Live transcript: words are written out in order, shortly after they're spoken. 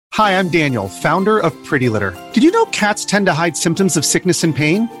Hi, I'm Daniel, founder of Pretty Litter. Did you know cats tend to hide symptoms of sickness and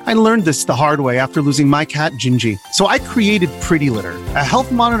pain? I learned this the hard way after losing my cat, Gingy. So I created Pretty Litter, a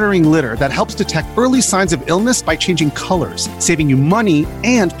health monitoring litter that helps detect early signs of illness by changing colors, saving you money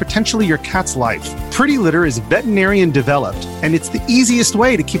and potentially your cat's life. Pretty Litter is veterinarian developed, and it's the easiest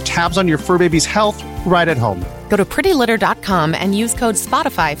way to keep tabs on your fur baby's health right at home. Go to prettylitter.com and use code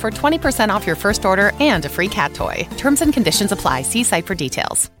SPOTIFY for 20% off your first order and a free cat toy. Terms and conditions apply. See site for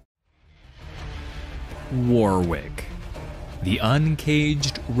details. Warwick, The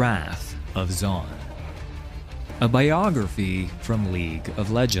Uncaged Wrath of Zon. A biography from League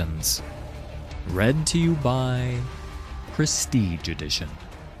of Legends. Read to you by Prestige Edition.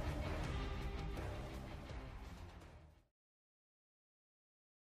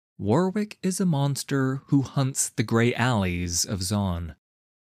 Warwick is a monster who hunts the gray alleys of Zon.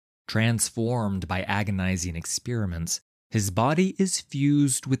 Transformed by agonizing experiments, his body is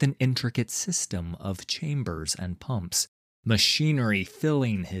fused with an intricate system of chambers and pumps, machinery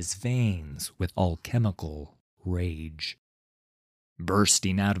filling his veins with alchemical rage.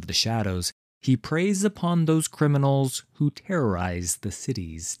 Bursting out of the shadows, he preys upon those criminals who terrorize the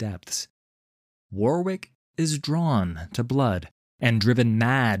city's depths. Warwick is drawn to blood and driven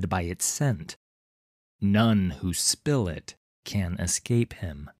mad by its scent. None who spill it can escape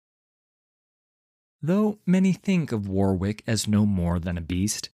him. Though many think of Warwick as no more than a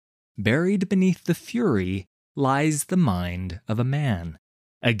beast, buried beneath the fury lies the mind of a man,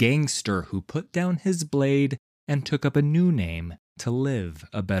 a gangster who put down his blade and took up a new name to live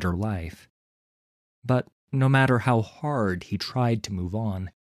a better life. But no matter how hard he tried to move on,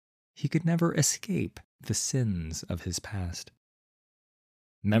 he could never escape the sins of his past.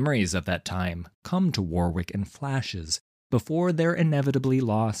 Memories of that time come to Warwick in flashes before they're inevitably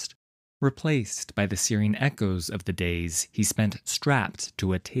lost, replaced by the searing echoes of the days he spent strapped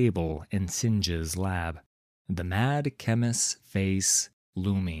to a table in Singe's lab, the mad chemist's face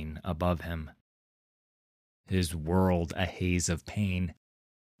looming above him. His world a haze of pain,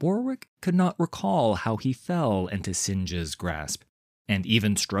 Warwick could not recall how he fell into Singe's grasp, and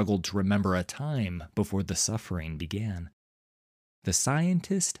even struggled to remember a time before the suffering began. The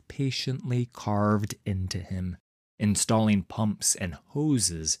scientist patiently carved into him, installing pumps and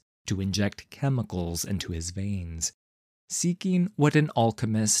hoses to inject chemicals into his veins, seeking what an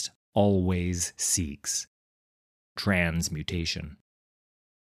alchemist always seeks: transmutation.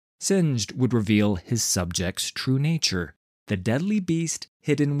 Singed would reveal his subject's true nature, the deadly beast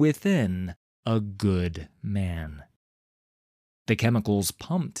hidden within a good man. The chemicals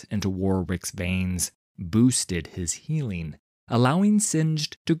pumped into Warwick's veins boosted his healing, allowing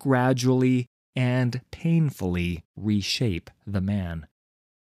Singed to gradually and painfully reshape the man.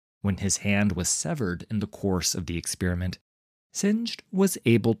 When his hand was severed in the course of the experiment, Singed was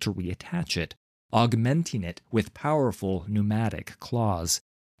able to reattach it, augmenting it with powerful pneumatic claws,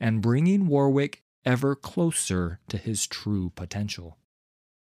 and bringing Warwick ever closer to his true potential.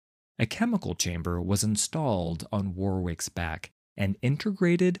 A chemical chamber was installed on Warwick's back and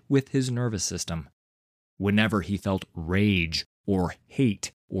integrated with his nervous system. Whenever he felt rage or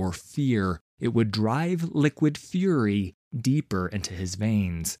hate or fear, it would drive liquid fury deeper into his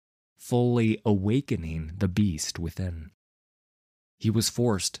veins, fully awakening the beast within. He was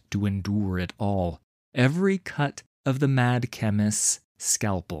forced to endure it all, every cut of the mad chemist's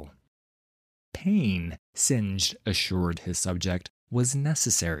scalpel. Pain, Singed assured his subject, was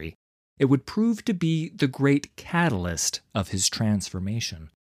necessary. It would prove to be the great catalyst of his transformation.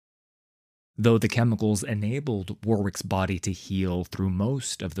 Though the chemicals enabled Warwick's body to heal through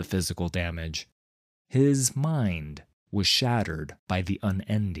most of the physical damage, his mind was shattered by the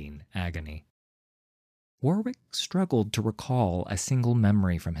unending agony. Warwick struggled to recall a single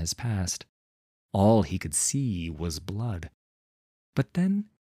memory from his past. All he could see was blood. But then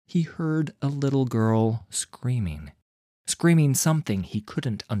he heard a little girl screaming something he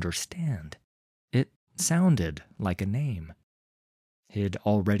couldn't understand. It sounded like a name. He'd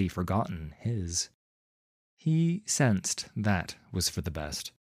already forgotten his. He sensed that was for the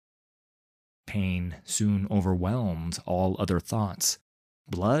best. Pain soon overwhelmed all other thoughts.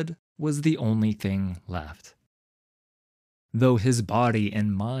 Blood was the only thing left. Though his body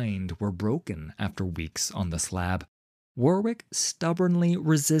and mind were broken after weeks on the slab, Warwick stubbornly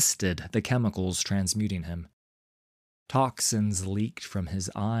resisted the chemicals transmuting him. Toxins leaked from his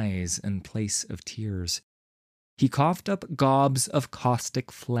eyes in place of tears. He coughed up gobs of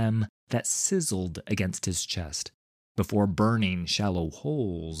caustic phlegm that sizzled against his chest before burning shallow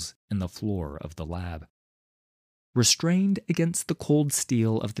holes in the floor of the lab. Restrained against the cold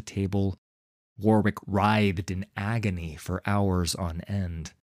steel of the table, Warwick writhed in agony for hours on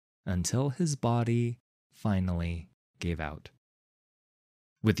end, until his body finally gave out.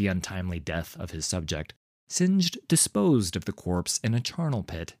 With the untimely death of his subject, Singed disposed of the corpse in a charnel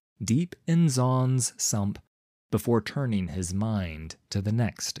pit deep in Zaan's sump before turning his mind to the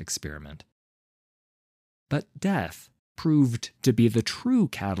next experiment. But death proved to be the true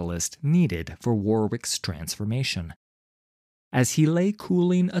catalyst needed for Warwick's transformation. As he lay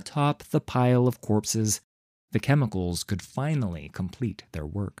cooling atop the pile of corpses, the chemicals could finally complete their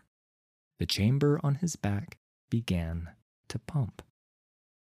work. The chamber on his back began to pump.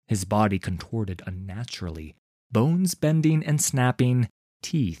 His body contorted unnaturally, bones bending and snapping,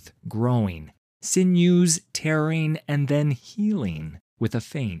 teeth growing, sinews tearing and then healing with a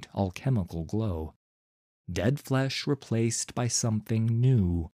faint alchemical glow. Dead flesh replaced by something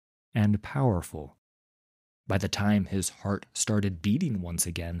new and powerful. By the time his heart started beating once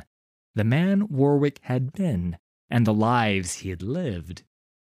again, the man Warwick had been and the lives he had lived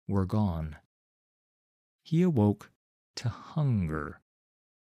were gone. He awoke to hunger.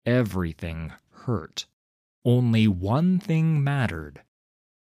 Everything hurt. Only one thing mattered.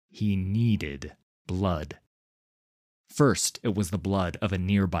 He needed blood. First, it was the blood of a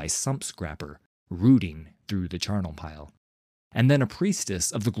nearby sump scrapper rooting through the charnel pile, and then a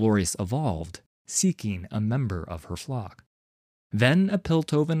priestess of the glorious evolved, seeking a member of her flock. Then a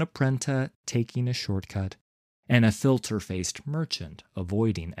Piltovan apprentice taking a shortcut, and a filter-faced merchant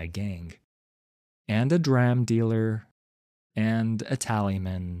avoiding a gang, and a dram dealer, and a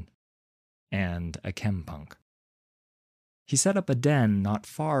tallyman, and a chempunk. He set up a den not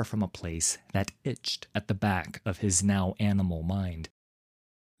far from a place that itched at the back of his now animal mind.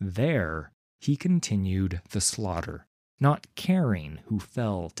 There he continued the slaughter, not caring who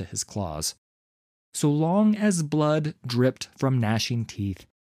fell to his claws. So long as blood dripped from gnashing teeth,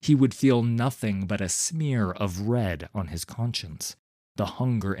 he would feel nothing but a smear of red on his conscience, the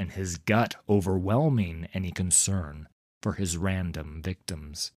hunger in his gut overwhelming any concern for his random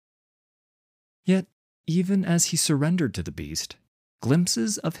victims. Yet, even as he surrendered to the beast,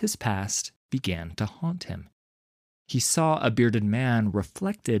 glimpses of his past began to haunt him. He saw a bearded man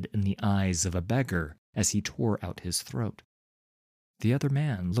reflected in the eyes of a beggar as he tore out his throat. The other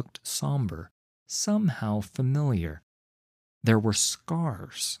man looked somber, somehow familiar. There were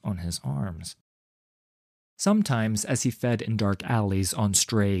scars on his arms. Sometimes, as he fed in dark alleys on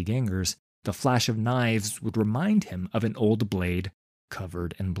stray gangers, the flash of knives would remind him of an old blade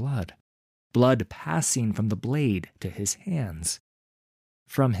covered in blood. Blood passing from the blade to his hands.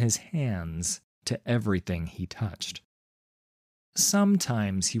 From his hands to everything he touched.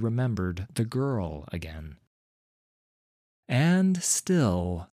 Sometimes he remembered the girl again. And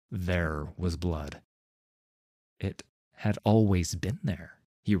still there was blood. It had always been there,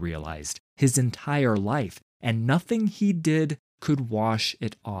 he realized, his entire life, and nothing he did could wash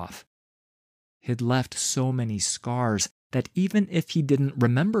it off. He'd left so many scars that even if he didn't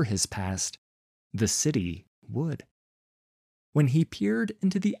remember his past, the city would. When he peered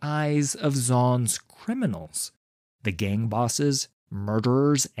into the eyes of Zaan's criminals, the gang bosses,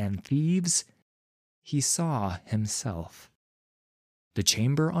 murderers, and thieves, he saw himself. The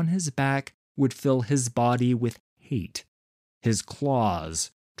chamber on his back would fill his body with hate. His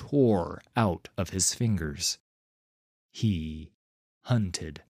claws tore out of his fingers. He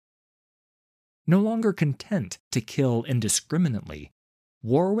hunted. No longer content to kill indiscriminately,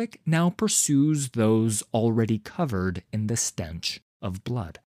 Warwick now pursues those already covered in the stench of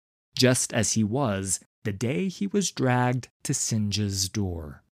blood, just as he was the day he was dragged to Singe's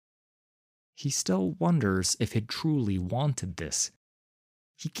door. He still wonders if he'd truly wanted this.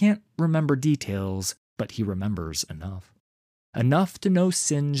 He can't remember details, but he remembers enough. Enough to know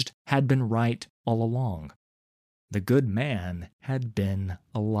Singed had been right all along. The good man had been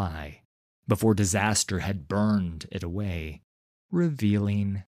a lie, before disaster had burned it away,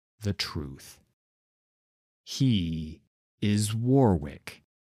 revealing the truth. He is Warwick.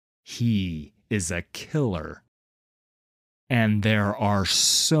 He is a killer. And there are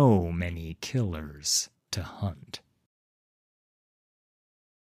so many killers to hunt.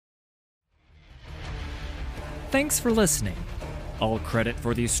 Thanks for listening. All credit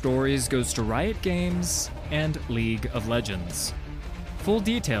for these stories goes to Riot Games and League of Legends. Full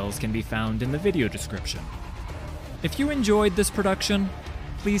details can be found in the video description. If you enjoyed this production,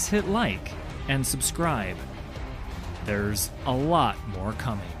 please hit like and subscribe. There's a lot more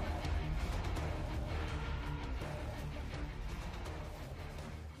coming.